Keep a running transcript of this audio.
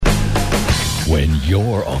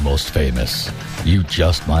you're almost famous, you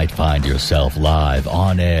just might find yourself live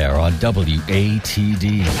on air on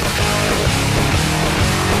WATD.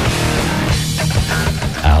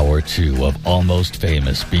 Hour 2 of Almost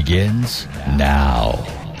Famous begins now.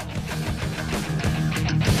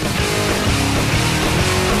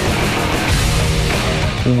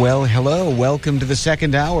 Well, hello. Welcome to the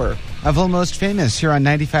second hour of Almost Famous here on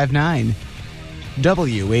 95.9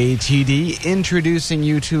 WATD, introducing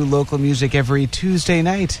you to local music every Tuesday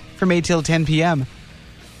night from 8 till 10 p.m.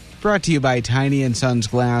 Brought to you by Tiny & Sons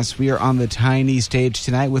Glass. We are on the tiny stage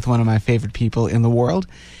tonight with one of my favorite people in the world,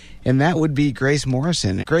 and that would be Grace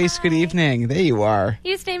Morrison. Grace, Hi. Good evening. There you are.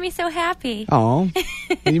 You just made me so happy. Oh,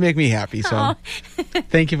 you make me happy, so Aw.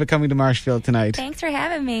 thank you for coming to Marshfield tonight. Thanks for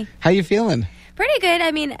having me. How you feeling? Pretty good.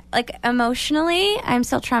 I mean, like, emotionally, I'm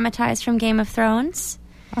still traumatized from Game of Thrones.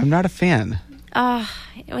 I'm not a fan.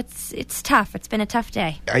 It's tough. It's been a tough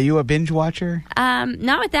day. Are you a binge watcher?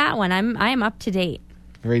 Not with that one. I am up to date.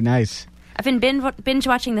 Very nice. I've been binge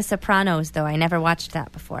watching The Sopranos, though. I never watched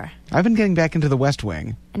that before. I've been getting back into The West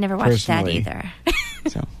Wing. I never watched Personally. that either.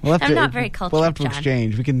 So we'll have I'm to, not very cultured, We'll have to John.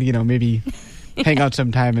 exchange. We can, maybe hang out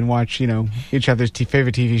sometime and watch, each other's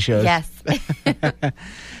favorite TV shows. Yes.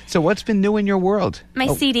 So what's been new in your world? My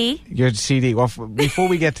CD. Your CD. Well, before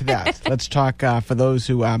we get to that, let's talk for those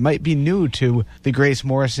who might be new to the Grace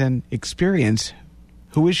Morrison experience.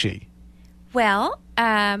 Who is she? Well,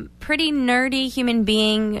 pretty nerdy human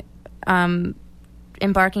being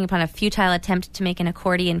embarking upon a futile attempt to make an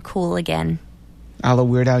accordion cool again. A la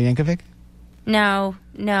Weird Al Yankovic? No.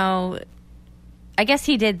 I guess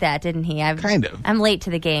he did that, didn't he? Kind of. I'm late to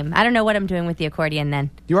the game. I don't know what I'm doing with the accordion then.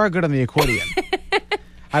 You are good on the accordion.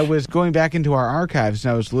 I was going back into our archives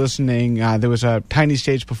and I was listening. There was a tiny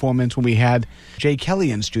stage performance when we had Jay Kelly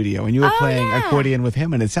in studio, and you were playing accordion with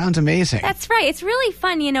him, and it sounds amazing. That's right. It's really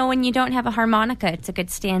fun, when you don't have a harmonica. It's a good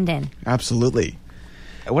stand-in. Absolutely.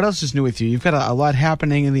 What else is new with you? You've got a lot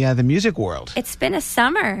happening in the music world. It's been a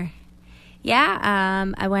summer.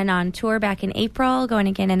 Yeah, I went on tour back in April, going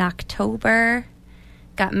again in October.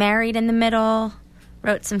 Got married in the middle,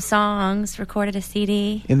 wrote some songs, recorded a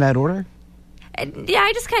CD. In that order? Yeah,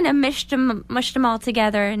 I just kind of mushed them all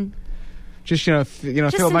together and just throw a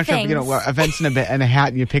bunch things. of events in a hat,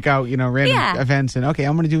 and you pick out random events, and okay,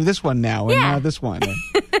 I'm going to do this one now, and this one.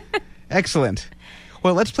 Excellent.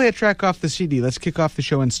 Well, let's play a track off the CD. Let's kick off the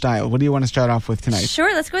show in style. What do you want to start off with tonight?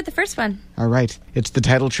 Sure, let's go with the first one. All right, it's the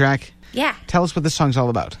title track. Yeah. Tell us what this song's all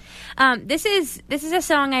about. This is a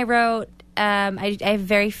song I wrote. I have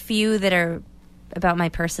very few that are about my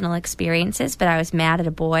personal experiences, but I was mad at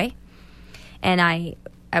a boy. And I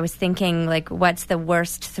was thinking, what's the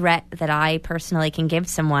worst threat that I personally can give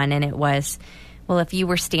someone? And it was, well, if you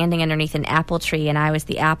were standing underneath an apple tree and I was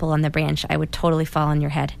the apple on the branch, I would totally fall on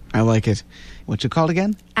your head. I like it. What's it called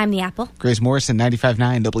again? I'm the apple. Grace Morrison,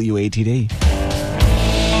 95.9 WATD.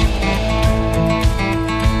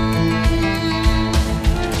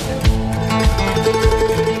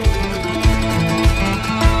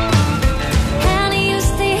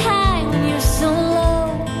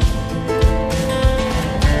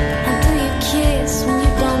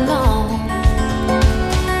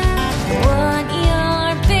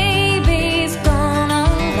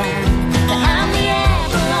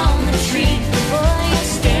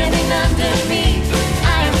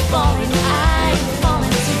 Falling, I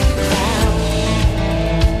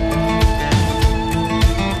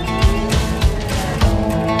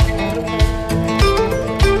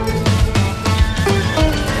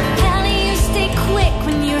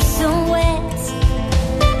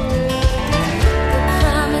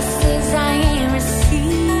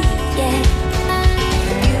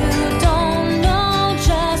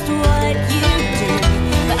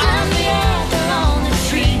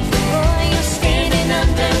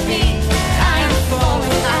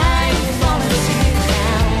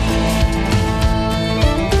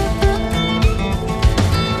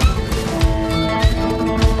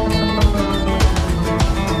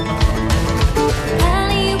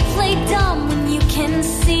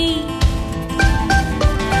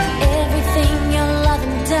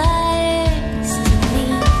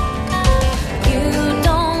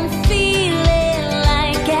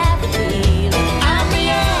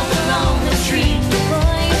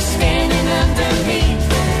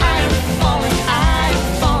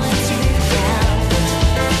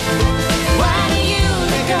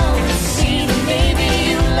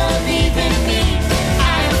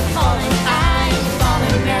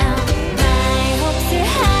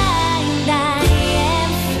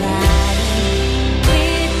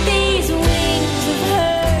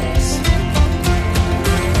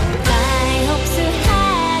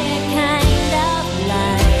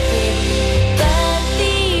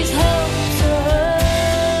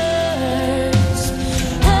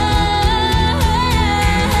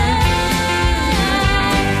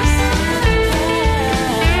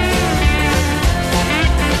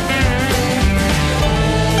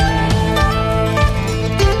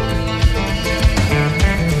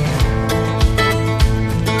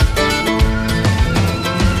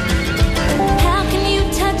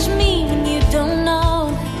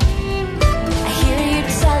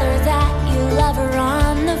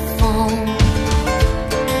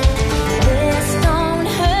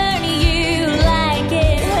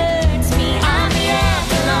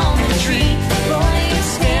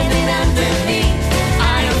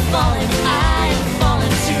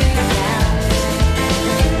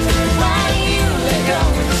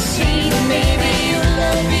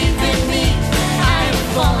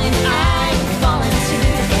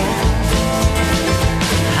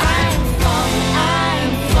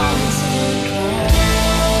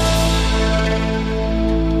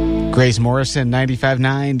Grace Morrison,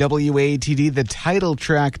 95.9 WATD, the title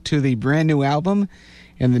track to the brand new album.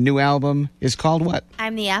 And the new album is called what?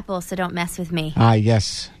 I'm the apple, so don't mess with me. Ah,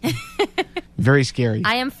 yes. Very scary.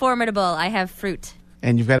 I am formidable. I have fruit.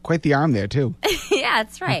 And you've got quite the arm there, too. Yeah,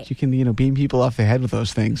 that's right. You can, beam people off the head with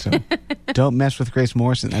those things. So don't mess with Grace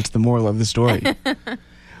Morrison. That's the moral of the story.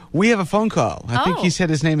 We have a phone call. I think he said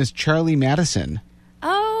his name is Charlie Madison.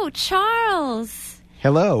 Oh, Charles.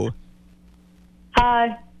 Hello.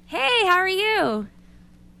 Hi. Hey, how are you?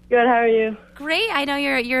 Good, how are you? Great. I know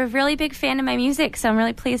you're a really big fan of my music, so I'm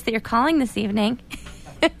really pleased that you're calling this evening.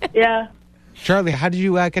 Yeah. Charlie, how did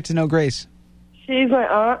you get to know Grace? She's my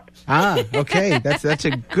aunt. Ah, okay. That's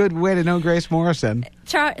a good way to know Grace Morrison.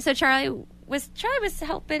 So Charlie was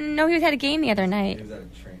helping. No, he had a game the other night.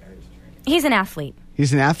 He's an athlete.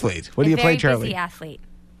 He's an athlete. What do you play, Charlie? Very busy athlete.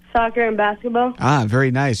 Soccer and basketball. Ah,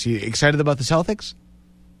 very nice. You excited about the Celtics?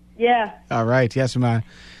 Yeah. All right. Yeah,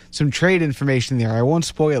 some trade information there. I won't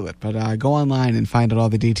spoil it, but go online and find out all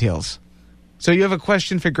the details. So you have a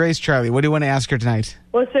question for Grace, Charlie. What do you want to ask her tonight?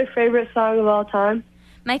 What's her favorite song of all time?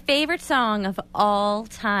 My favorite song of all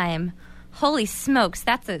time. Holy smokes,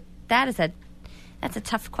 that's a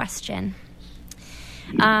tough question.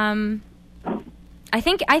 I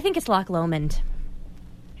think it's Loch Lomond.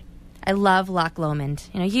 I love Loch Lomond.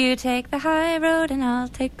 You take the high road and I'll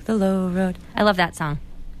take the low road. I love that song.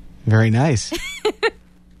 Very nice. Did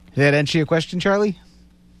that answer your question, Charlie?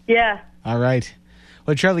 Yeah. All right.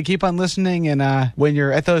 Well, Charlie, keep on listening, and when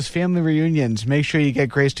you're at those family reunions, make sure you get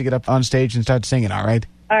Grace to get up on stage and start singing, all right?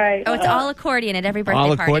 All right. Oh, it's all accordion at every birthday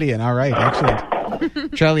all party. Accordion. All right.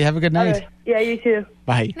 Excellent. Charlie, have a good night. Okay. Yeah, you too.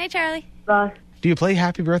 Bye. Good night, Charlie. Bye. Do you play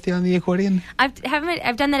Happy Birthday on the accordion? I've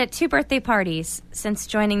done that at 2 birthday parties since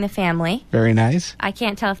joining the family. Very nice. I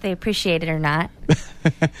can't tell if they appreciate it or not.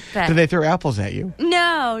 But Do they throw apples at you?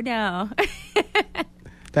 No.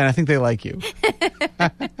 Then I think they like you.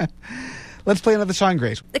 Let's play another song,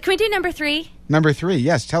 Grace. Can we do number 3? Number 3,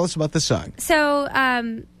 yes. Tell us about the song. So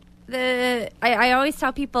I always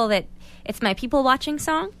tell people that it's my people watching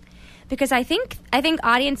song because I think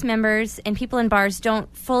audience members and people in bars don't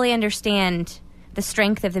fully understand the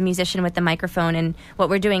strength of the musician with the microphone, and what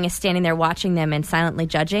we're doing is standing there watching them and silently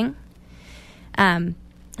judging. So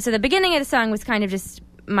the beginning of the song was kind of just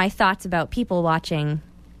my thoughts about people watching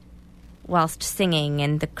whilst singing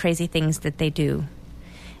and the crazy things that they do.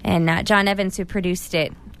 And John Evans, who produced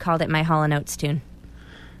it, called it my Hall & Oates tune.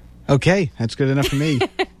 Okay, that's good enough for me.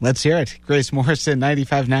 Let's hear it. Grace Morrison,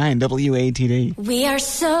 95.9 WATD. We are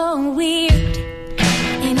so weird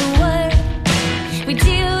in a word. We do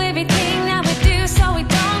everything that we do so we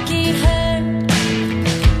don't get hurt.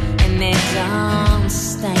 And it don't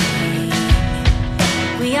stink.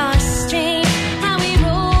 We are strange how we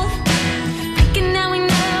roll. Thinking now we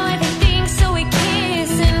know everything, so we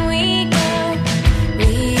kiss and we go.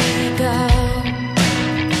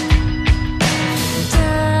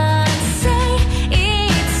 Don't say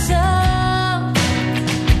it's so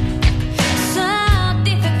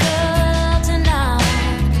difficult to know.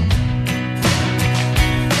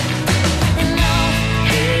 And all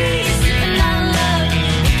these sipping on love,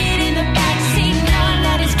 get in the backseat, knowing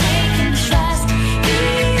that it's breaking trust.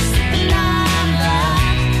 These sipping on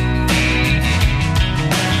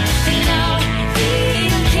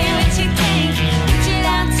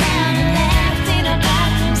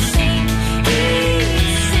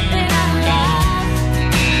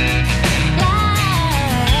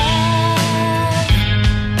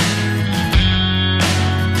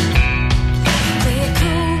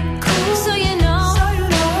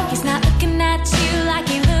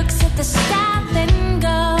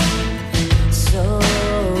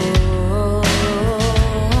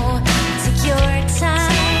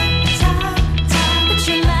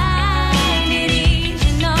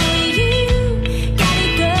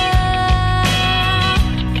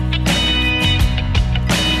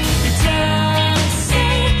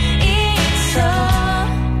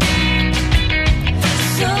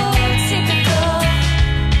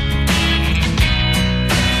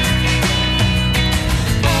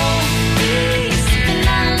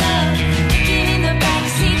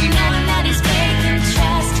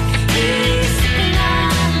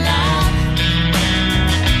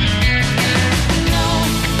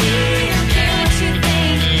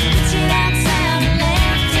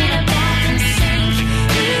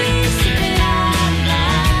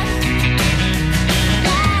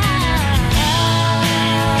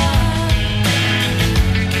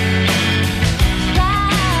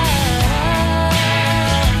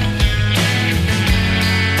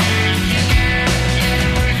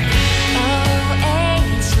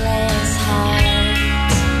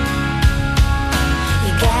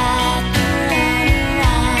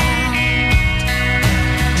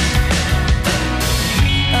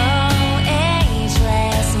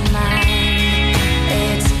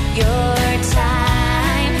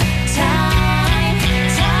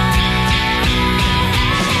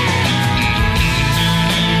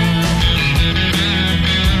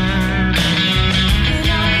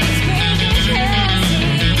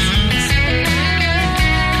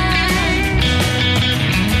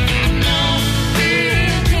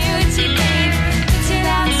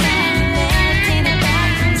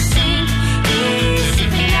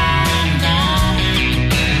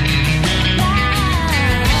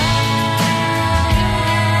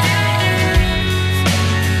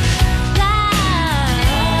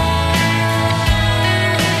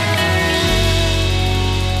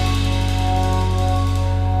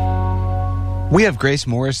We have Grace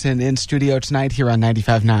Morrison in studio tonight here on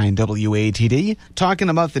 95.9 WATD, talking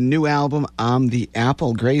about the new album, I'm the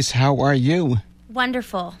Apple. Grace, how are you?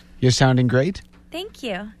 Wonderful. You're sounding great. Thank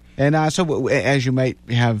you. And so, as you might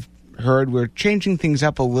have heard, we're changing things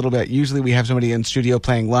up a little bit. Usually we have somebody in studio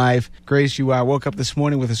playing live. Grace, you woke up this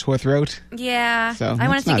morning with a sore throat. Yeah. So I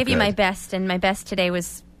wanted that's to not give you good. my best, and my best today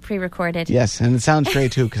was pre-recorded. Yes, and it sounds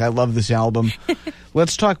great, too, because I love this album.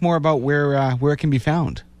 Let's talk more about where it can be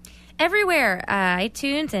found. Everywhere,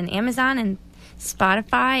 iTunes and Amazon and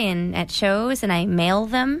Spotify and at shows, and I mail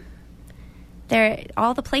them. They're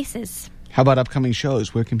all the places. How about upcoming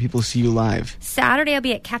shows? Where can people see you live? Saturday I'll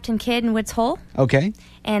be at Captain Kidd in Woods Hole. Okay.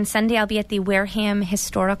 And Sunday I'll be at the Wareham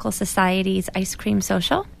Historical Society's Ice Cream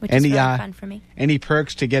Social, which is really fun for me. Any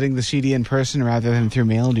perks to getting the CD in person rather than through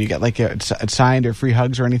mail? Do you get like a signed or free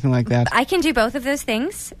hugs or anything like that? I can do both of those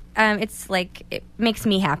things. It makes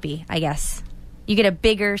me happy, I guess. You get a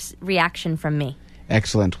bigger reaction from me.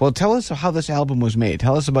 Excellent. Well, tell us how this album was made.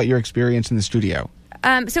 Tell us about your experience in the studio.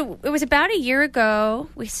 So it was about a year ago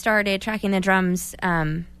we started tracking the drums,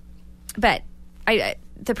 but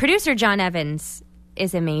the producer, John Evans,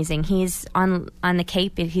 is amazing. He's on the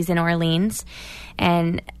Cape. He's in Orleans,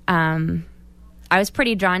 and I was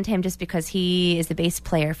pretty drawn to him just because he is the bass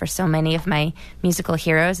player for so many of my musical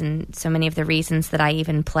heroes and so many of the reasons that I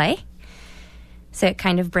even play. So it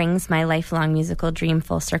kind of brings my lifelong musical dream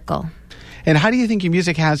full circle. And how do you think your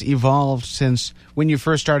music has evolved since when you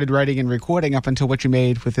first started writing and recording up until what you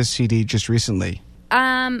made with this CD just recently?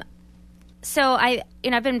 So I've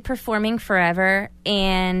been performing forever,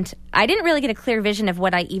 and I didn't really get a clear vision of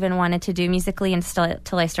what I even wanted to do musically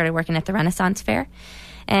until I started working at the Renaissance Fair.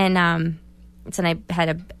 And so I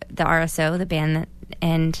had the RSO, the band,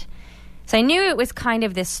 and so I knew it was kind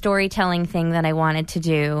of this storytelling thing that I wanted to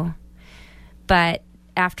do. But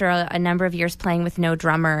after a number of years playing with no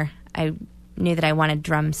drummer, I knew that I wanted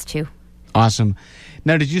drums too. Awesome.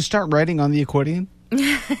 Now, did you start writing on the accordion?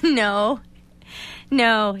 No,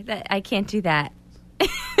 I can't do that.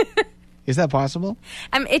 Is that possible?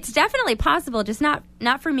 It's definitely possible, just not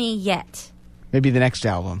for me yet. Maybe the next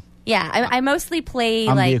album. Yeah, I mostly play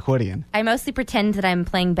on the accordion. I mostly pretend that I'm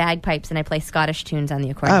playing bagpipes and I play Scottish tunes on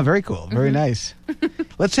the accordion. Ah, very cool. Very nice.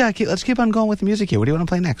 Let's keep on going with the music here. What do you want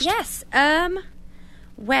to play next? Yes.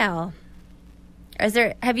 Well,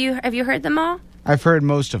 have you heard them all? I've heard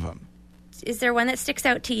most of them. Is there one that sticks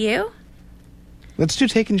out to you? Let's do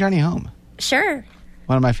Taking Johnny Home. Sure.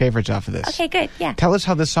 One of my favorites off of this. Okay, good. Yeah. Tell us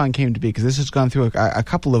how this song came to be, because this has gone through a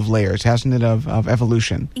couple of layers, hasn't it, of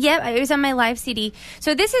evolution? Yeah, it was on my live CD.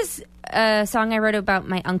 So this is a song I wrote about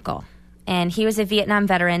my uncle, and he was a Vietnam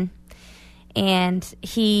veteran, and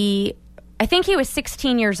I think he was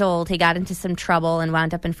 16 years old. He got into some trouble and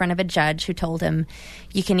wound up in front of a judge who told him,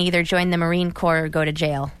 you can either join the Marine Corps or go to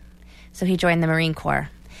jail. So he joined the Marine Corps.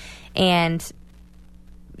 And,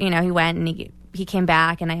 he went and he came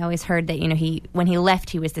back, and I always heard that, when he left,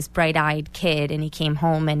 he was this bright-eyed kid, and he came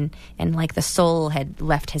home and like the soul had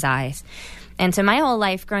left his eyes. And so my whole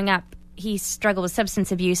life growing up, he struggled with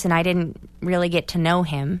substance abuse, and I didn't really get to know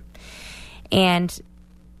him. And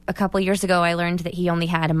a couple years ago, I learned that he only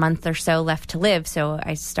had a month or so left to live, so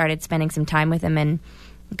I started spending some time with him and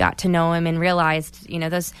got to know him and realized,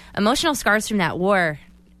 those emotional scars from that war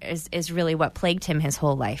is really what plagued him his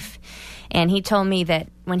whole life. And he told me that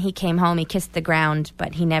when he came home, he kissed the ground,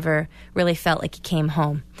 but he never really felt like he came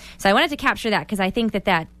home. So I wanted to capture that because I think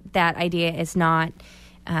that idea is not,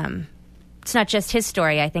 it's not just his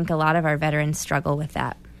story. I think a lot of our veterans struggle with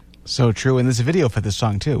that. So true. And there's a video for this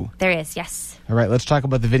song, too. There is, yes. All right, let's talk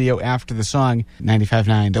about the video after the song.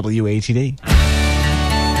 95.9 WATD.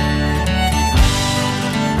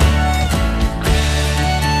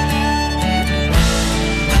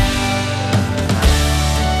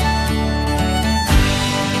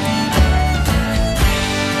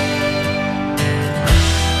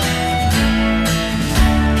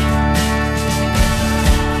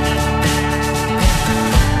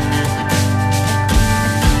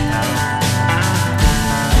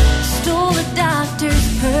 Stole the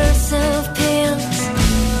doctor's purse of pills.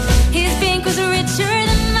 He's been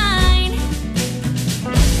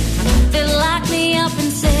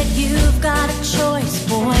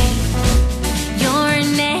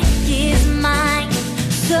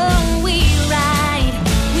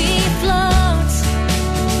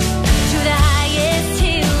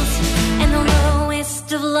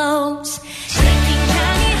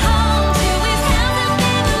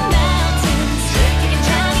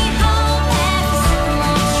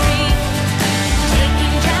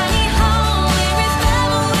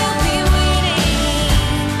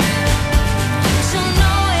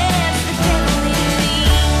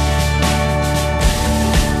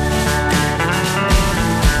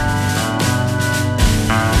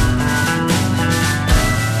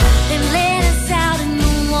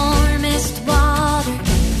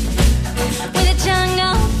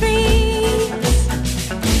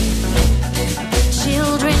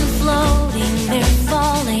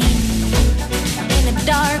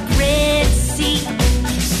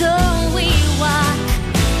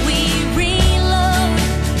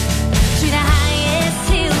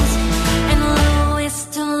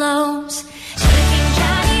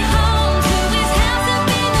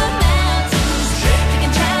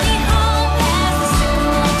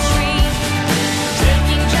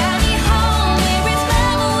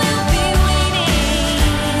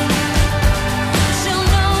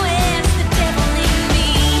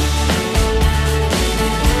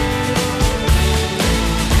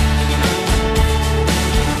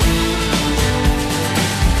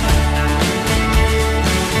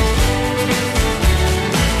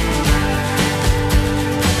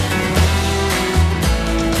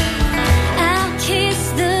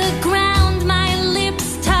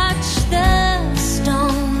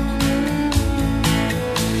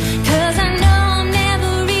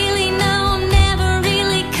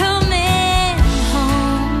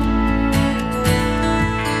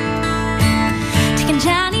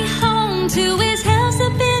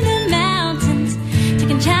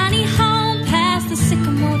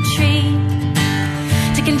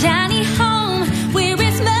Johnny home, where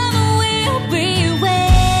his mama will be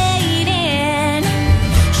waiting.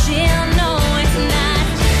 She'll know it's not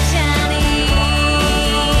Johnny.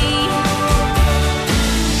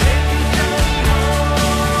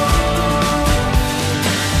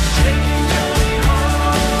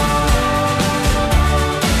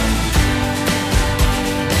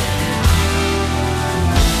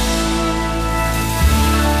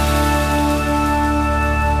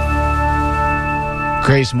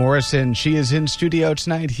 Grace Morrison, she is in studio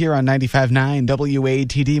tonight here on 95.9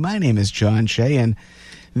 WATD. My name is John Shea, and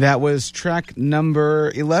that was track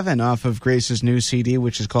number 11 off of Grace's new CD,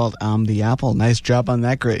 which is called I'm the Apple. Nice job on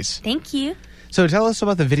that, Grace. Thank you. So tell us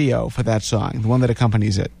about the video for that song, the one that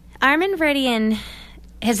accompanies it. Armin Veridian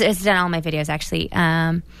has done all my videos, actually.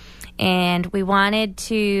 And we wanted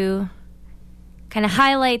to kind of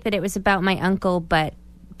highlight that it was about my uncle, but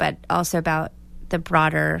also about the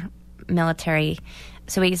broader military.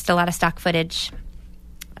 So we used a lot of stock footage,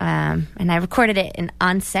 and I recorded it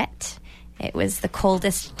on set. It was the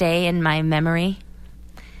coldest day in my memory,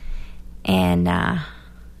 and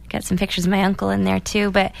got some pictures of my uncle in there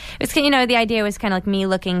too. But it was, the idea was kind of like me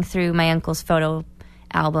looking through my uncle's photo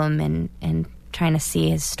album and trying to see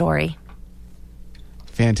his story.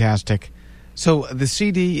 Fantastic. So the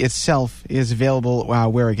CD itself is available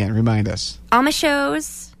where again? Remind us. All my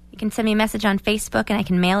shows. You can send me a message on Facebook and I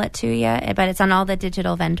can mail it to you, but it's on all the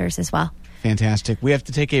digital vendors as well. Fantastic. We have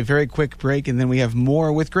to take a very quick break, and then we have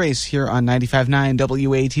more with Grace here on 95.9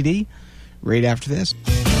 WATD right after this.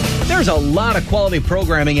 There's a lot of quality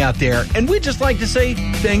programming out there, and we'd just like to say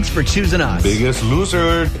thanks for choosing us. Biggest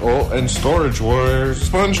Loser. Oh, and Storage Wars.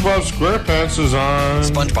 SpongeBob SquarePants is on.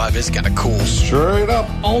 SpongeBob is kind of cool. Straight up.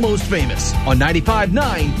 Almost Famous on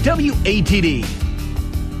 95.9 WATD.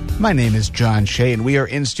 My name is John Shea, and we are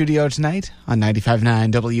in studio tonight on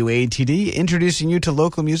 95.9 WATD, introducing you to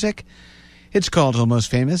local music. It's called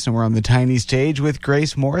Almost Famous, and we're on the tiny stage with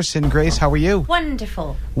Grace Morrison. Grace, how are you?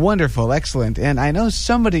 Wonderful. Wonderful, excellent. And I know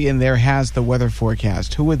somebody in there has the weather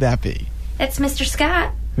forecast. Who would that be? It's Mr.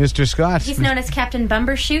 Scott. Mr. Scott. He's known as Captain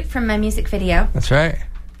Bumbershoot from my music video. That's right.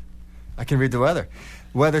 I can read the weather.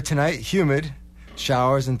 Weather tonight, humid,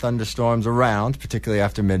 showers and thunderstorms around, particularly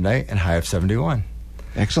after midnight, and high of 71.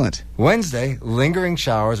 Excellent. Wednesday, lingering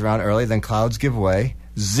showers around early, then clouds give way.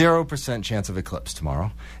 0% chance of eclipse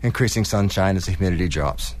tomorrow. Increasing sunshine as the humidity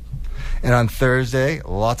drops. And on Thursday,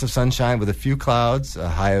 lots of sunshine with a few clouds, a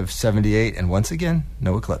high of 78, and once again,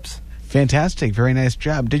 no eclipse. Fantastic. Very nice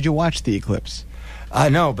job. Did you watch the eclipse?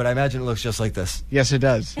 No, but I imagine it looks just like this. Yes, it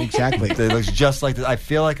does. Exactly. It looks just like this. I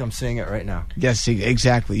feel like I'm seeing it right now. Yes,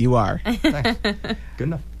 exactly. You are. Thanks. Good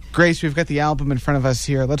enough. Grace, we've got the album in front of us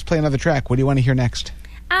here. Let's play another track. What do you want to hear next?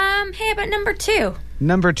 Hey, about number 2.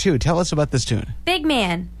 Number 2. Tell us about this tune. Big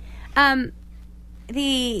Man.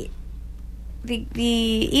 The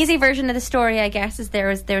easy version of the story, I guess, is there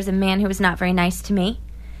was a man who was not very nice to me,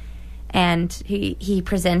 and he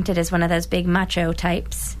presented as one of those big macho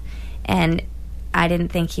types, and I didn't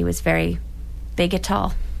think he was very big at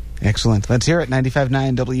all. Excellent. Let's hear it.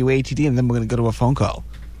 95.9 WATD, and then we're going to go to a phone call.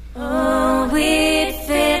 Oh, it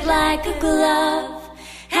fit like a glove.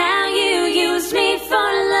 How you used me for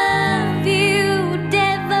love, you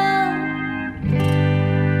devil.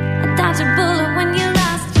 I dodged a bullet when you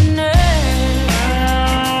lost your nerve.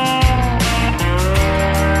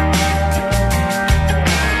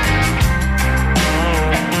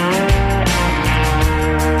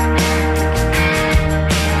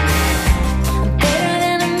 I'm better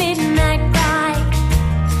than a midnight ride.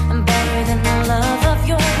 I'm better than the love of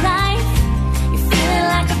your life. You're feeling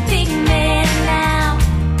like a big man now.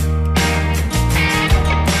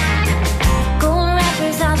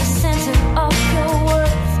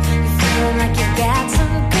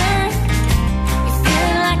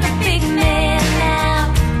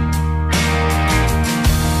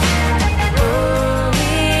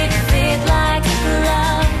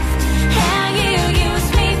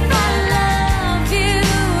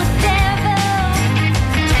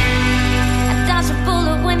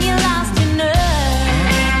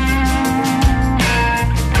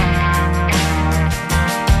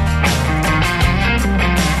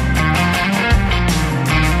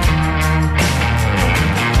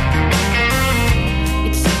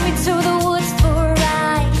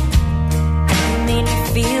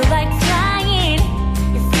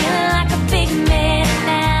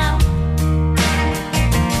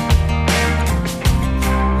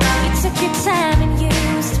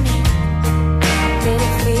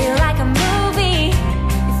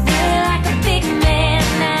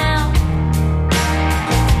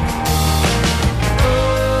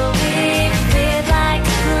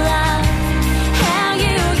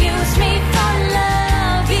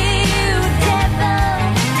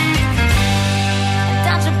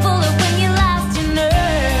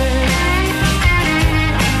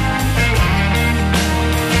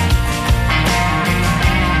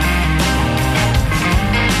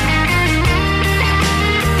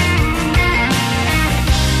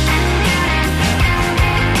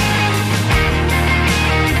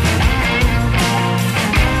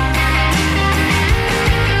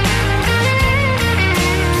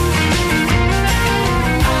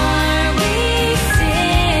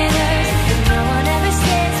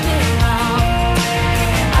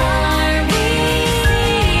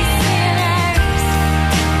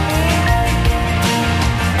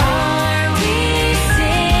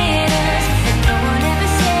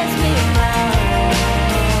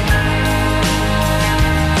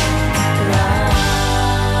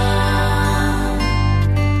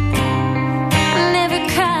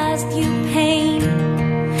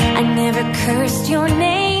 ever cursed your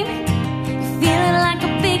name. You're feeling like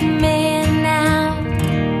a big man now.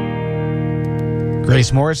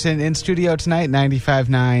 Grace Morrison in studio tonight,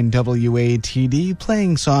 95.9 WATD,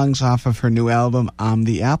 playing songs off of her new album, I'm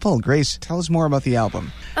the Apple. Grace, tell us more about the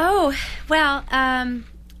album. Oh, well,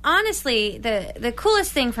 honestly, the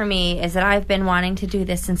coolest thing for me is that I've been wanting to do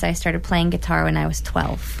this since I started playing guitar when I was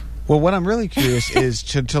 12. Well, what I'm really curious is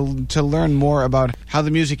to learn more about how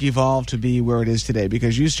the music evolved to be where it is today,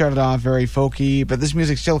 because you started off very folky, but this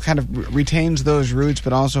music still kind of retains those roots,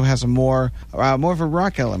 but also has a more of a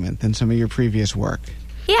rock element than some of your previous work.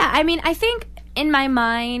 Yeah, I mean, I think in my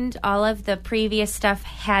mind, all of the previous stuff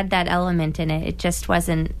had that element in it. It just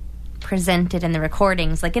wasn't presented in the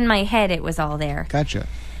recordings. Like, in my head, it was all there. Gotcha.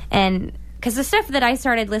 And because the stuff that I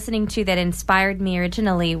started listening to that inspired me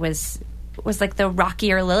originally was like the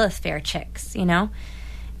rockier Lilith Fair chicks, you know?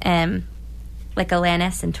 Like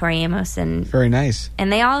Alanis and Tori Amos. And very nice.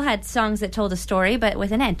 And they all had songs that told a story, but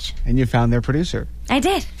with an edge. And you found their producer. I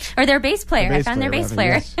did. Or their bass player. I found their bass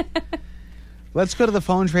player. Yes. Let's go to the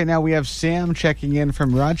phones right now. We have Sam checking in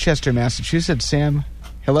from Rochester, Massachusetts. Sam,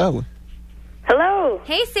 hello. Hello.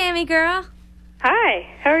 Hey, Sammy girl. Hi.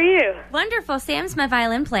 How are you? Wonderful. Sam's my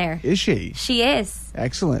violin player. Is she? She is.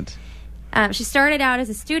 Excellent. She started out as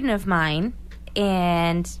a student of mine,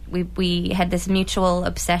 and we had this mutual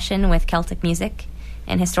obsession with Celtic music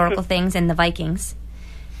and historical things and the Vikings.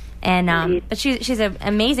 And but she's an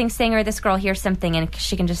amazing singer. This girl hears something and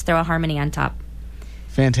she can just throw a harmony on top.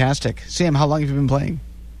 Fantastic. Sam, how long have you been playing?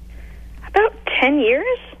 About 10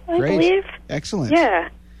 years, I believe. Excellent. Yeah.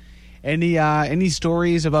 Any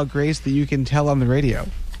stories about Grace that you can tell on the radio?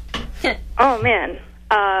 Oh, man.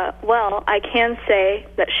 Well, I can say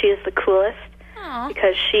that she is the coolest. Aww.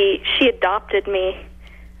 Because she adopted me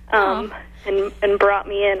and brought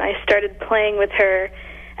me in. I started playing with her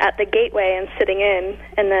at the Gateway and sitting in,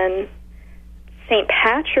 and then St.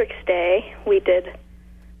 Patrick's Day where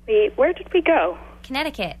did we go?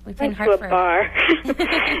 Connecticut. We played in Went to a Hartford.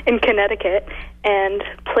 bar in Connecticut and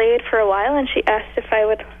played for a while, and she asked if I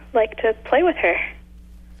would like to play with her.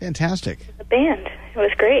 Fantastic. The band. It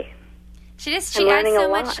was great. She adds learning so a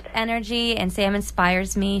much lot. energy, and Sam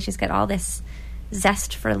inspires me. She's got all this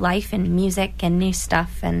zest for life and music and new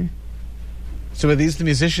stuff. And so are these the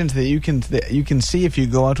musicians that you can see if you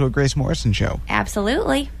go out to a Grace Morrison show?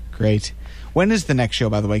 absolutely. Great. When is the next show,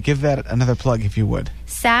 by the way? Give that another plug if you would.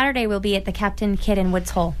 Saturday we'll be at the Captain Kidd in Woods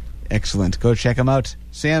Hole. Excellent. Go check them out.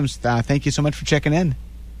 Sam, thank you so much for checking in.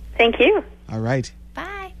 Thank you. All right.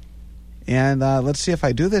 Bye. And let's see if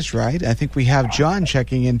I do this right. I think we have John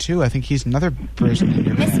checking in, too. I think he's another person in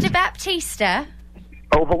your band. Mr. Baptista,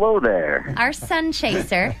 Oh, hello there. our sun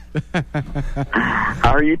chaser.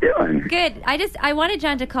 How are you doing? Good. I wanted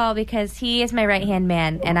John to call because he is my right-hand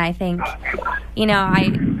man, and I think, you know,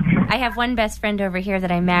 I have one best friend over here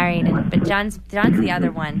that I married, but John's the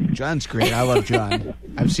other one. John's great. I love John.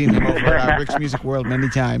 I've seen him over at Rick's Music World many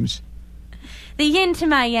times. The yin to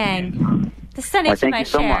my yang. The sun Well, into thank my you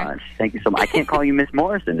so share. much. Thank you so much. I can't call you Miss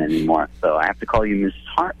Morrison anymore, so I have to call you Miss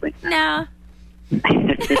Hartley. No.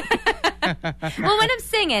 Well, when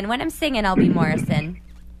I'm singing, I'll be Morrison.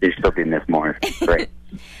 You still be Miss Morrison. Great.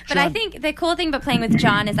 But I think the cool thing about playing with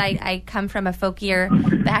John is I come from a folkier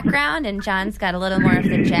background, and John's got a little more of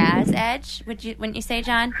the jazz edge. Wouldn't you say,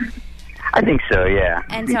 John? I think so, yeah.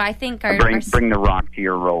 And so I think Bring the rock to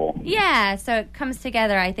your role. yeah, so it comes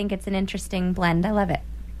together. I think it's an interesting blend. I love it.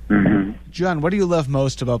 Mm-hmm. John, what do you love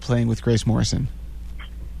most about playing with Grace Morrison?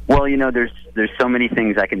 Well, you know, there's so many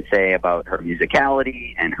things I can say about her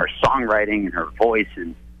musicality and her songwriting and her voice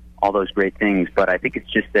and all those great things, but I think it's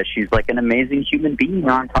just that she's like an amazing human being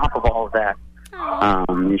on top of all of that.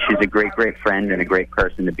 She's a great, great friend and a great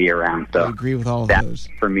person to be around. So I agree with all of that, those.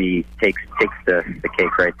 for me, takes the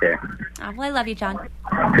cake right there. Oh, well, I love you, John.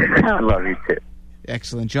 I love you, too.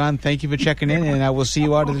 Excellent. John, thank you for checking in, and I will see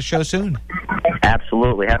you out at the show soon.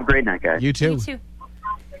 Absolutely. Have a great night, guys. You too. You too.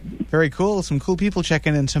 Very cool. Some cool people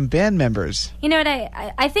checking in, some band members. You know what?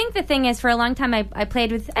 I think the thing is, for a long time, I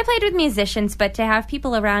played with musicians, but to have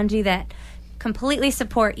people around you that completely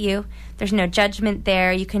support you, there's no judgment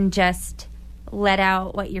there. You can just let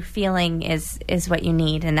out what you're feeling is what you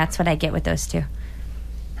need, and that's what I get with those two.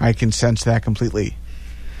 I can sense that completely.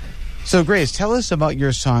 So, Grace, tell us about your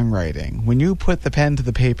songwriting. When you put the pen to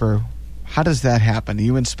the paper, how does that happen? Are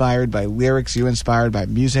you inspired by lyrics? Are you inspired by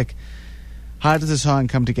music? How does the song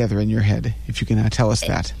come together in your head, if you can tell us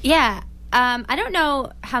that? Yeah. I don't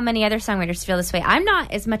know how many other songwriters feel this way. I'm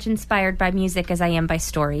not as much inspired by music as I am by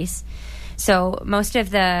stories. So most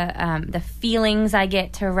of the feelings I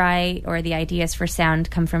get to write or the ideas for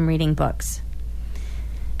sound come from reading books.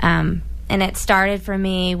 And And it started for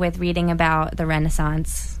me with reading about the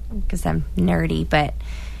Renaissance, because I'm nerdy, but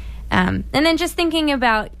and then just thinking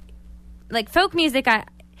about like folk music.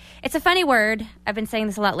 It's a funny word. I've been saying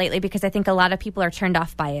this a lot lately because I think a lot of people are turned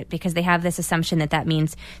off by it because they have this assumption that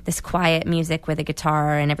means this quiet music with a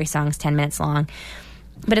guitar and every song's 10 minutes long.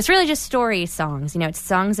 But it's really just story songs. It's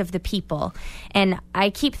songs of the people. And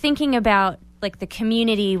I keep thinking about like the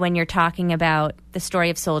community when you're talking about the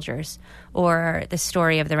story of soldiers or the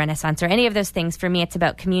story of the Renaissance or any of those things. For me, it's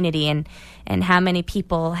about community and how many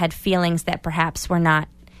people had feelings that perhaps were not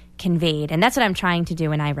conveyed. And that's what I'm trying to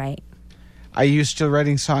do when I write. Are you still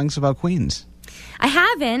writing songs about queens? I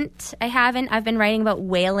haven't. I've been writing about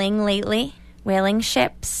whaling lately, whaling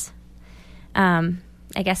ships.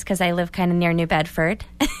 I guess because I live kind of near New Bedford.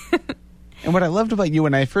 And what I loved about you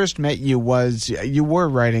when I first met you was you were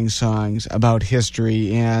writing songs about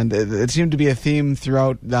history, and it seemed to be a theme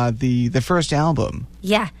throughout the first album.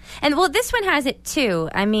 Yeah. And, well, this one has it, too.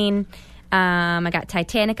 I mean, I got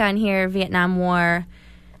Titanic on here, Vietnam War,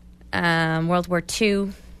 World War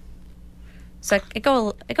II. So I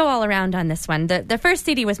go all around on this one. The first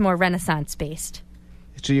CD was more Renaissance-based.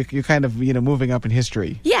 So you're kind of, moving up in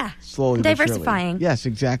history. Yeah. Slowly diversifying. But surely. Yes,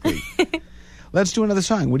 exactly. Let's do another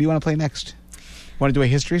song. What do you want to play next? Want to do a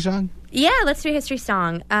history song? Yeah, let's do a history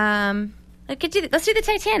song. Let's do the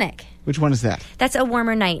Titanic. Which one is that? That's A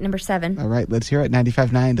Warmer Night, number 7. All right, let's hear it.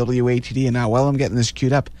 95.9 WATD. And now, while I'm getting this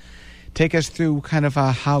queued up, take us through kind of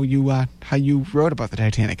how you wrote about the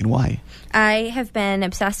Titanic and why. I have been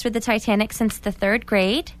obsessed with the Titanic since the 3rd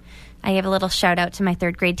grade. I gave a little shout out to my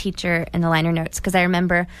 3rd grade teacher in the liner notes because I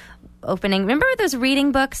remember remember those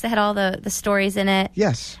reading books that had all the stories in it?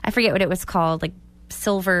 Yes. I forget what it was called, like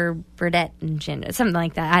Silver Burdette and Gin, something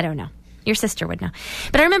like that. I don't know. Your sister would know.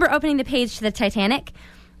 But I remember opening the page to the Titanic,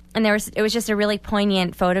 and it was just a really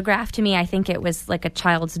poignant photograph to me. I think it was like a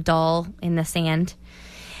child's doll in the sand.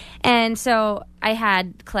 And so I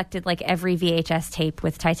had collected like every VHS tape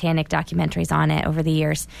with Titanic documentaries on it over the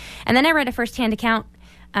years. And then I read a firsthand account.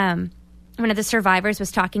 One of the survivors was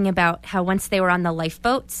talking about how once they were on the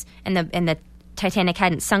lifeboats and the Titanic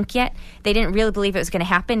hadn't sunk yet, they didn't really believe it was going to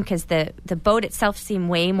happen because the boat itself seemed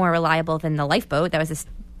way more reliable than the lifeboat. That was this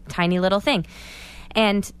tiny little thing.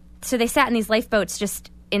 And so they sat in these lifeboats just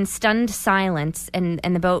in stunned silence, and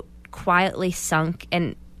the boat quietly sunk.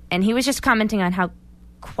 And he was just commenting on how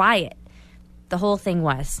quiet the whole thing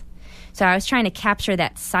was. So I was trying to capture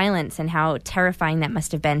that silence and how terrifying that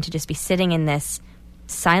must have been to just be sitting in this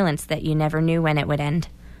silence that you never knew when it would end.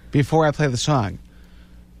 Before I play the song,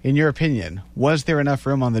 in your opinion, was there enough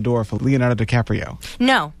room on the door for Leonardo DiCaprio?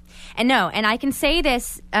 No. And I can say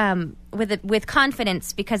this with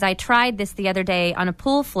confidence because I tried this the other day on a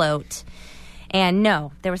pool float, and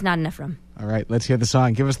no, there was not enough room. All right, let's hear the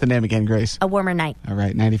song. Give us the name again, Grace. A Warmer Night. All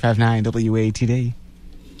right, 95.9 WATD.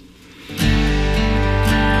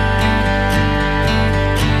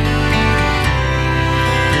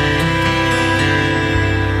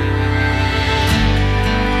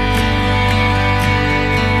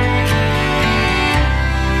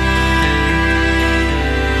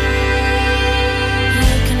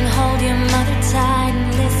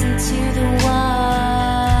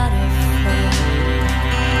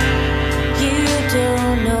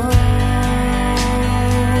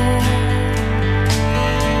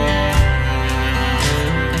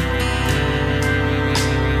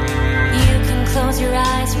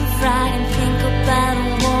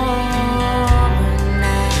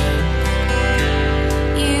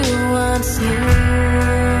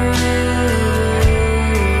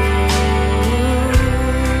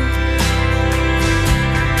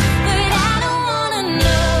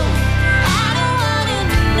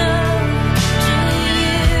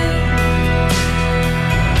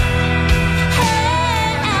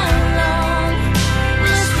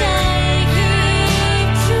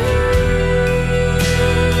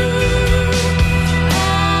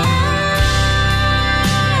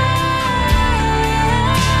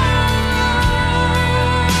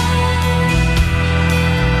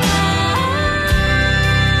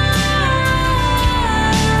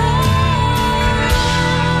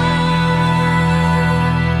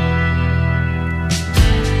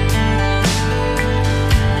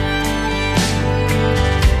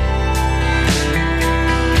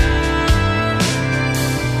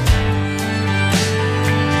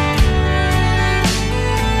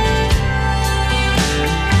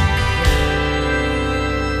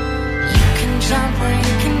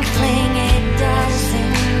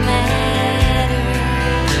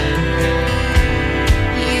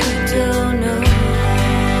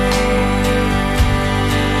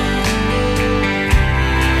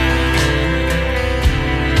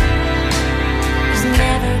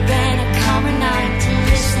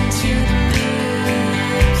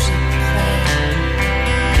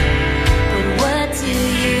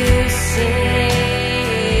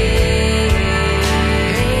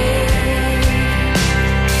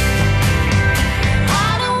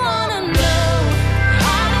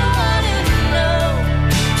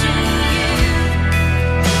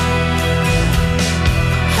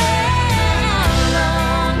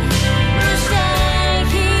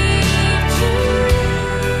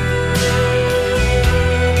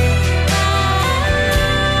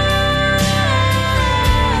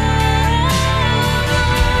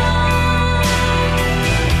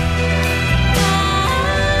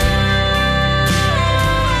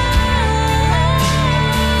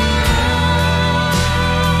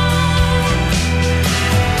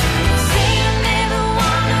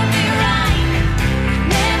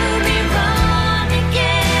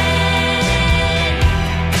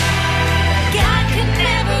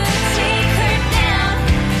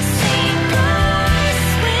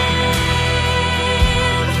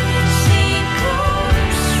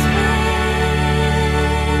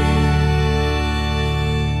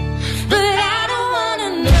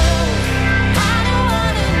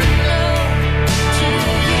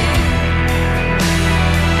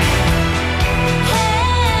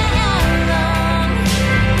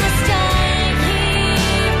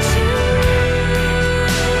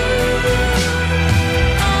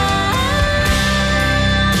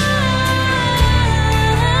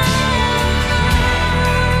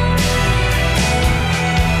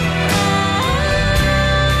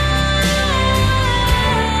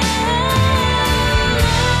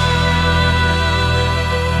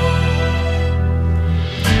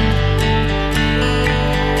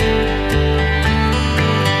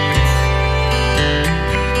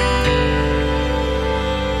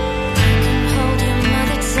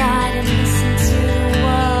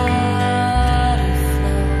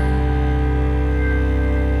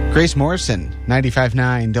 Grace Morrison,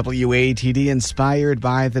 95.9 WATD, inspired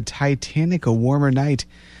by the Titanic, A Warmer Night.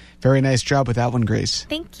 Very nice job with that one, Grace.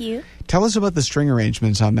 Thank you. Tell us about the string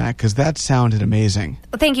arrangements on that, because that sounded amazing.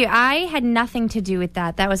 Well, thank you. I had nothing to do with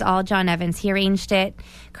that. That was all John Evans. He arranged it.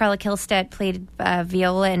 Carla Kilstedt played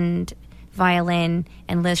viola and violin,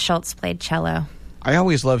 and Liz Schultz played cello. I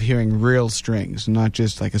always love hearing real strings, not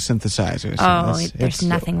just like a synthesizer. So there's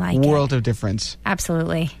nothing like it. A world of difference.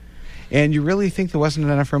 Absolutely. And you really think there wasn't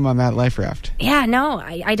enough room on that life raft? Yeah, no,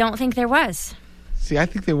 I don't think there was. See, I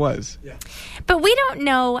think there was. Yeah. But we don't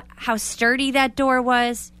know how sturdy that door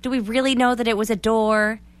was. Do we really know that it was a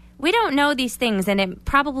door? We don't know these things, and it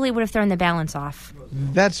probably would have thrown the balance off.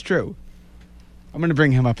 That's true. I'm going to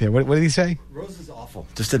bring him up here. What did he say? Rose is awful.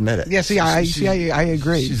 Just admit it. Yeah, I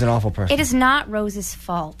agree. She's an awful person. It is not Rose's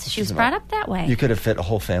fault. She was brought up that way. You could have fit a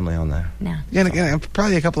whole family on there. No. Yeah, and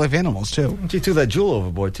probably a couple of animals, too. She threw that jewel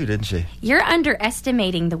overboard, too, didn't she? You're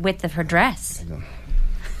underestimating the width of her dress.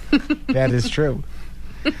 That is true.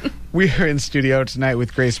 We are in studio tonight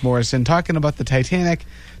with Grace Morrison, talking about the Titanic,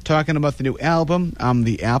 talking about the new album,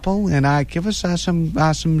 The Apple, and give us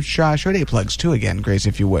some show day plugs, too, again, Grace,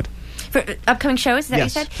 if you would. For upcoming shows, is that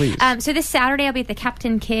yes, what you said? Please. So this Saturday I'll be at the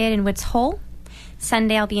Captain Kidd in Woods Hole.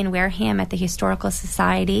 Sunday I'll be in Wareham at the Historical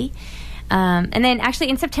Society. And then actually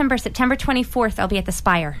in September 24th, I'll be at the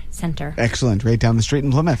Spire Center. Excellent. Right down the street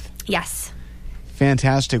in Plymouth. Yes.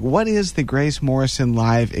 Fantastic. What is the Grace Morrison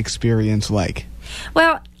live experience like?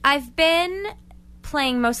 Well, I've been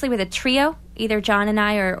playing mostly with a trio, either John and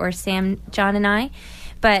I or Sam, John and I.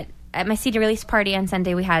 But at my CD release party on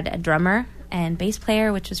Sunday, we had a drummer and bass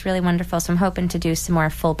player, which was really wonderful. So I'm hoping to do some more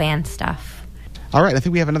full band stuff. All right. I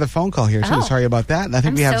think we have another phone call here, too. Oh. Sorry about that. And I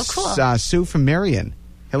think we have so cool. Sue from Marion.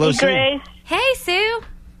 Hello, hey, Sue. Grace. Hey, Sue.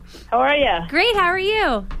 How are you? Great. How are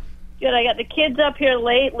you? Good. I got the kids up here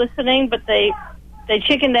late listening, but they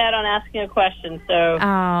chickened out on asking a question. So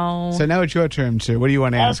So now it's your turn, Sue. What do you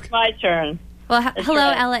want to ask? That's my turn. Well, hello,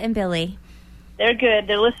 right. Ella and Billy. They're good.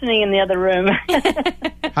 They're listening in the other room.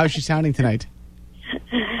 How's she sounding tonight?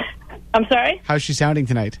 I'm sorry? How's she sounding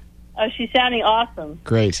tonight? Oh, she's sounding awesome.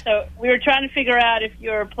 Great. So we were trying to figure out if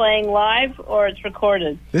you're playing live or it's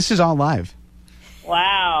recorded. This is all live.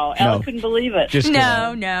 Wow. No. Ella couldn't believe it. Just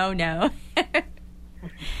No.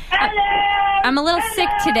 I'm a little sick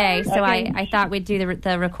today, so Okay. I thought we'd do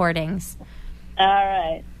the recordings. All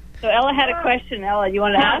right. So Ella had a question. Ella, you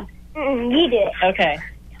want to ask? You did. Okay.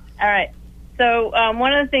 All right. So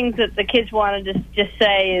one of the things that the kids wanted to just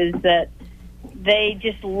say is that they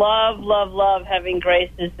just love having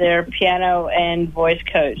Grace as their piano and voice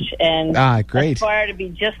coach, and great. aspire to be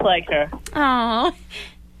just like her. Oh,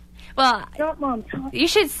 well, Don't, Mom. Talk. you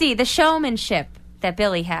should see the showmanship that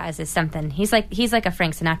Billy has is something. He's like a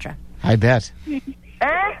Frank Sinatra. I bet.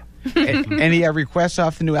 Any requests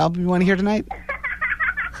off the new album you want to hear tonight?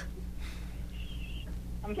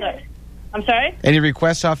 I'm sorry? Any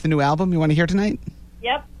requests off the new album you want to hear tonight?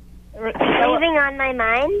 Yep. Living on my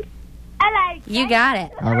mind. I like You got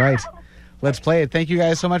it. All right. Let's play it. Thank you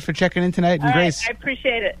guys so much for checking in tonight. And All Grace, right, I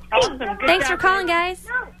appreciate it. Awesome. Good Thanks for job. calling, guys.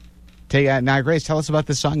 now Grace, tell us about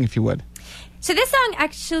this song if you would. So this song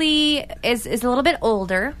actually is a little bit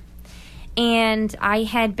older, and I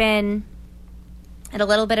had been at a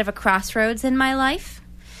little bit of a crossroads in my life,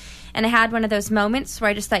 and I had one of those moments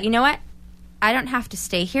where I just thought, you know what, I don't have to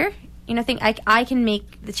stay here. You know, think I can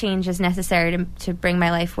make the changes necessary to bring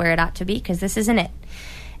my life where it ought to be, because this isn't it.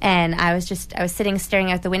 And I was sitting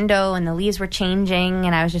staring out the window, and the leaves were changing,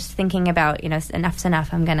 and I was just thinking about, enough's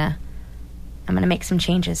enough. I'm gonna make some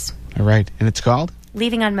changes. All right. And it's called?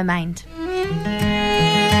 Leaving on My Mind.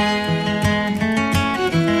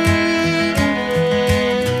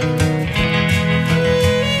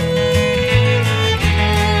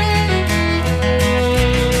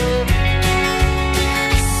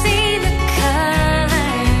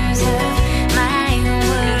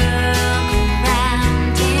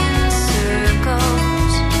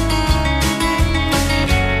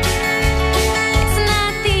 It's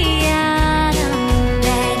not the autumn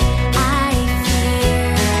that I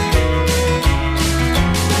fear.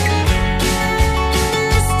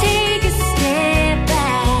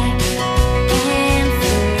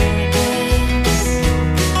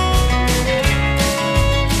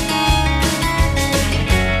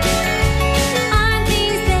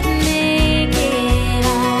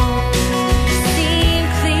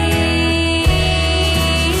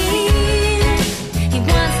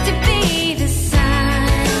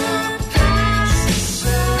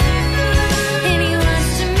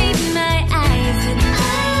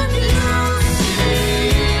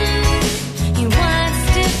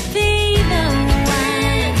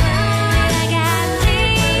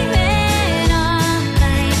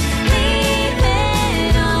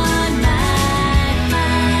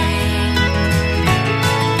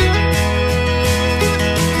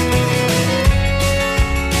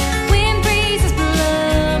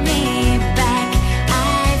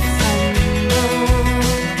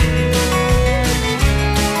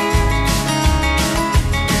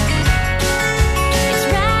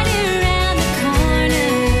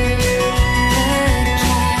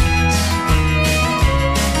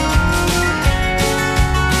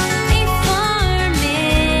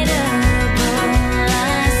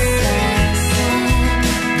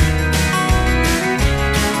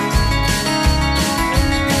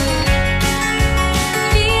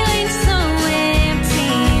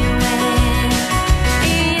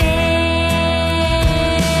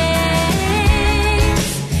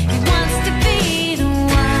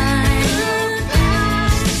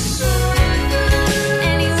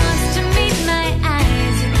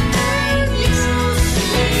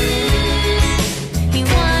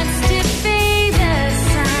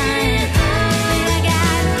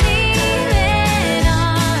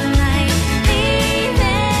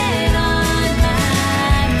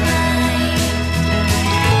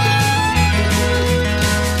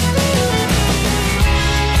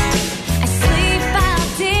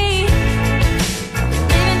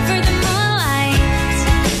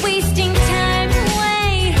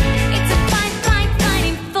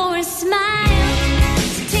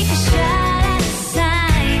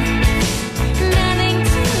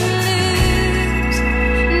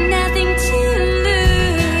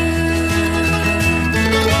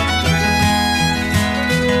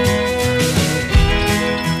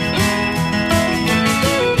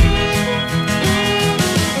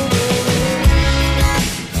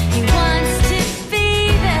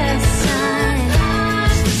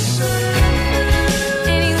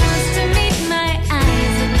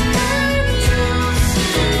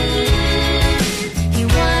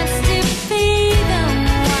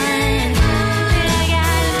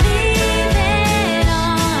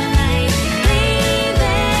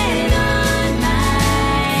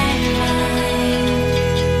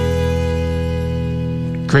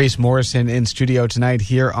 Grace Morrison in studio tonight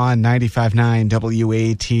here on 95.9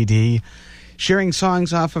 WATD, sharing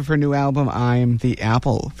songs off of her new album, I'm the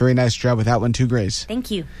Apple. Very nice job with that one too, Grace. Thank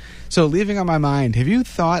you. So, leaving on my mind, have you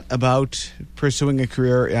thought about pursuing a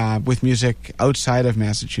career with music outside of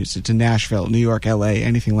Massachusetts, in Nashville, New York, L.A.,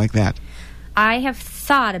 anything like that? I have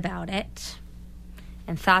thought about it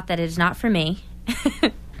and thought that it is not for me.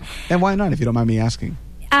 And why not, if you don't mind me asking?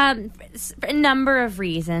 For a number of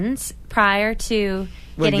reasons. Prior to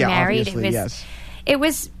getting married, it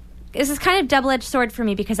was this kind of double-edged sword for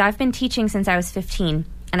me because I've been teaching since I was 15,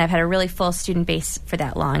 and I've had a really full student base for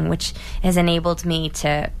that long, which has enabled me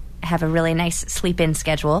to have a really nice sleep-in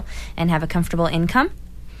schedule and have a comfortable income,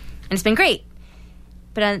 and it's been great.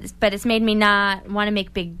 But it's made me not want to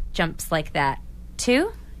make big jumps like that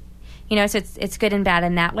too. You know, so it's good and bad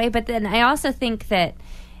in that way. But then I also think that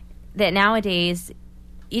nowadays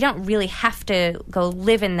you don't really have to go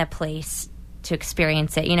live in the place to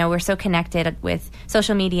experience it. You know, we're so connected with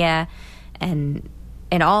social media and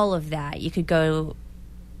all of that. You could go.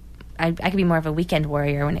 I could be more of a weekend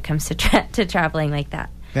warrior when it comes to to traveling like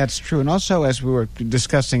that. That's true. And also, as we were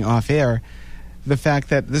discussing off air, the fact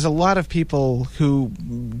that there's a lot of people who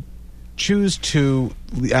choose to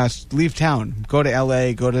leave town, go to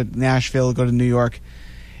L.A., go to Nashville, go to New York,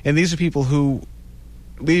 and these are people who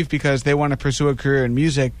leave because they want to pursue a career in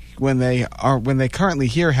music when they currently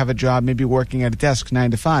here have a job, maybe working at a desk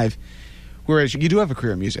 9 to 5. Whereas you do have a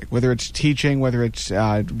career in music, whether it's teaching, whether it's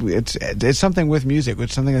something with music,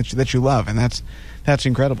 it's something that you love, and that's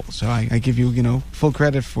incredible. So I give you full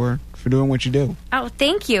credit for doing what you do. Oh,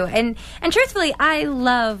 thank you. And truthfully, I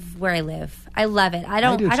love where I live. I love it.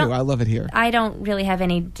 I do too. I love it here. I don't really have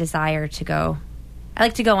any desire to go. I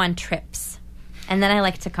like to go on trips. And then I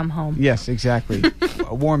like to come home. Yes, exactly.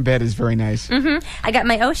 A warm bed is very nice. Mm-hmm. I got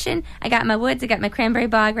my ocean, I got my woods, I got my cranberry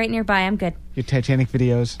bog right nearby. I'm good. Your Titanic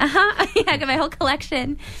videos. Yeah, I got my whole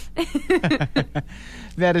collection.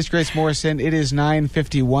 That is Grace Morrison. It is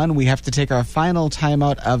 9:51. We have to take our final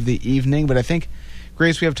timeout of the evening, but I think,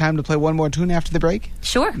 Grace, we have time to play one more tune after the break?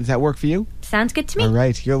 Sure. Does that work for you? Sounds good to me. All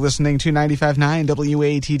right. You're listening to 95.9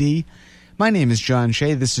 WATD. My name is John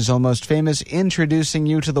Shea. This is Almost Famous, introducing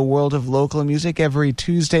you to the world of local music every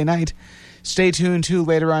Tuesday night. Stay tuned, too,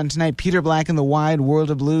 later on tonight. Peter Black and the Wide World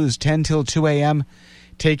of Blues, 10 till 2 a.m.,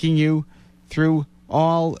 taking you through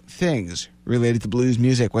all things related to blues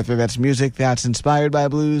music, whether that's music that's inspired by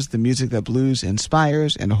blues, the music that blues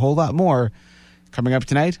inspires, and a whole lot more. Coming up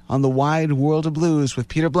tonight on the Wide World of Blues with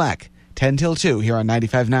Peter Black, 10 till 2 here on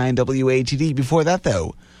 95.9 WATD. Before that,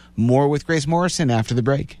 though, more with Grace Morrison after the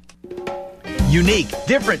break. Unique,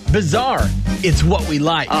 different, bizarre. It's what we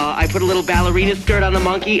like. I put a little ballerina skirt on the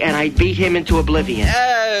monkey and I beat him into oblivion.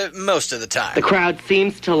 Most of the time. The crowd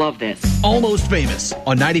seems to love this. Almost Famous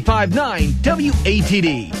on 95.9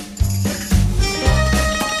 WATD.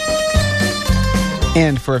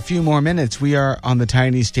 And for a few more minutes, we are on the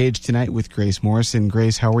tiny stage tonight with Grace Morrison.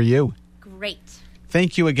 Grace, how are you? Great.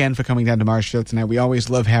 Thank you again for coming down to Marshfield tonight. We always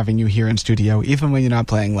love having you here in studio, even when you're not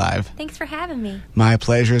playing live. Thanks for having me. My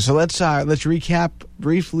pleasure. So let's recap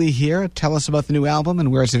briefly here. Tell us about the new album and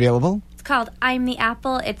where it's available. It's called I'm the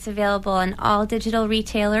Apple. It's available in all digital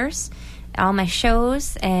retailers, all my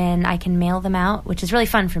shows, and I can mail them out, which is really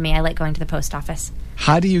fun for me. I like going to the post office.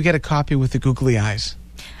 How do you get a copy with the googly eyes?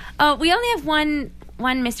 Oh, we only have one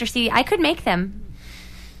Mr. CD. I could make them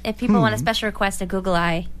if people want a special request, a Google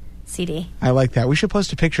Eye CD. I like that. We should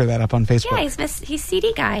post a picture of that up on Facebook. Yeah, he's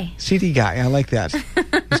CD guy. CD guy. I like that.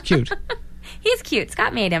 He's cute. He's cute.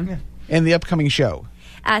 Scott made him. Yeah. And the upcoming show?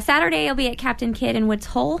 Saturday I'll be at Captain Kidd in Woods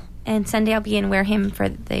Hole, and Sunday I'll be in Wareham for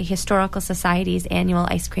the Historical Society's annual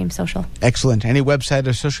ice cream social. Excellent. Any website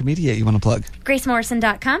or social media you want to plug?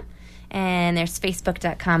 GraceMorrison.com, and there's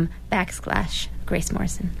Facebook.com/Grace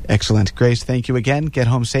Morrison. Excellent. Grace, thank you again. Get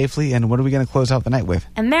home safely. And what are we going to close out the night with?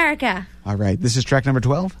 America. All right. This is track number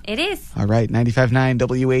 12? It is. All right. 95.9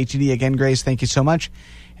 WATD. Again, Grace, thank you so much.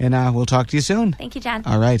 And we'll talk to you soon. Thank you, John.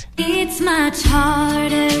 All right. It's much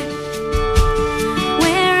harder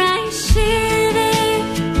where I shiver,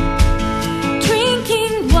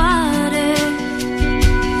 drinking water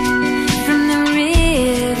from the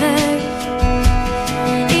river.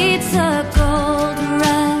 It's a gold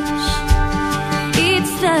rush.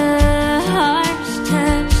 It's the harsh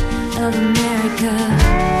touch of America.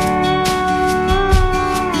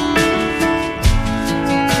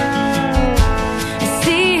 I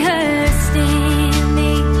see her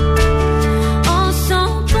standing, all so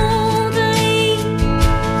golden.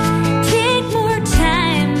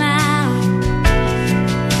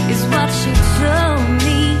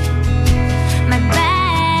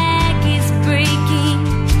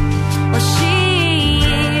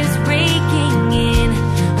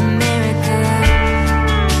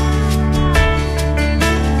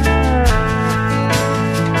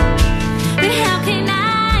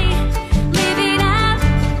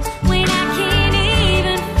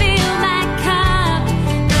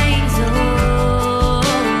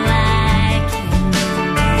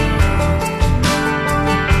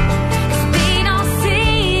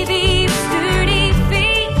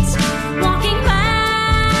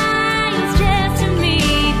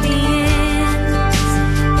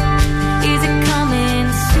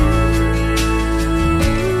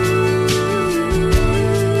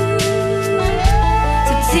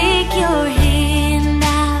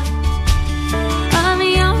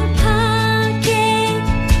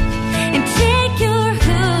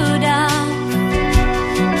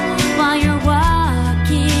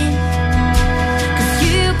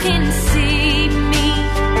 inside.